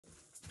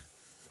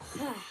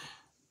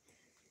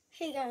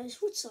Hey guys,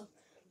 what's up?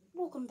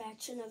 Welcome back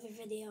to another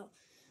video.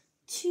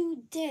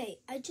 Today,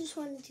 I just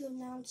wanted to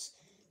announce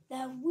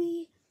that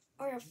we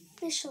are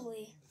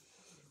officially,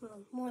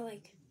 well, more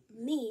like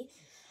me,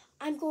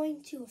 I'm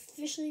going to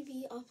officially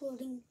be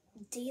uploading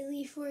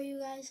daily for you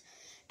guys,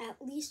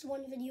 at least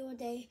one video a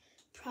day,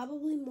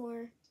 probably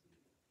more.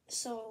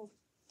 So,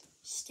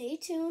 stay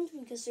tuned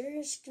because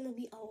there's going to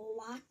be a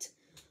lot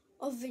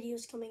of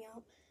videos coming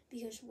out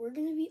because we're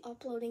going to be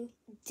uploading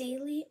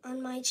daily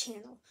on my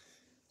channel.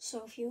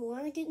 So if you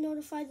want to get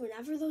notified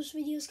whenever those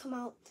videos come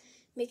out,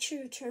 make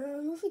sure to turn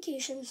on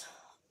notifications.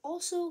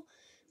 Also,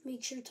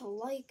 make sure to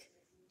like,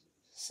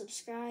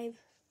 subscribe,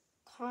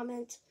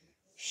 comment,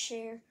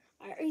 share.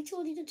 I already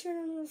told you to turn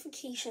on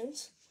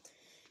notifications.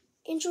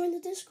 And join the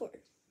Discord.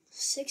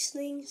 6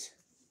 things.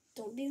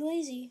 Don't be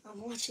lazy.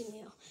 I'm watching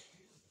you.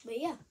 But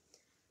yeah,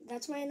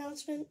 that's my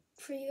announcement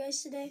for you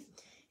guys today.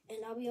 And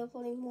I'll be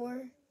uploading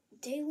more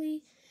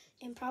daily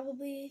and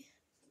probably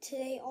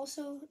today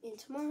also and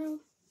tomorrow.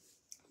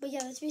 But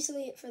yeah, that's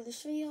basically it for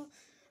this video.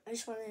 I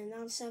just wanted to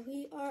announce that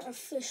we are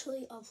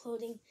officially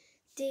uploading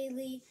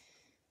daily.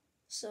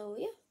 So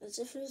yeah, that's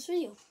it for this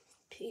video.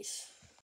 Peace.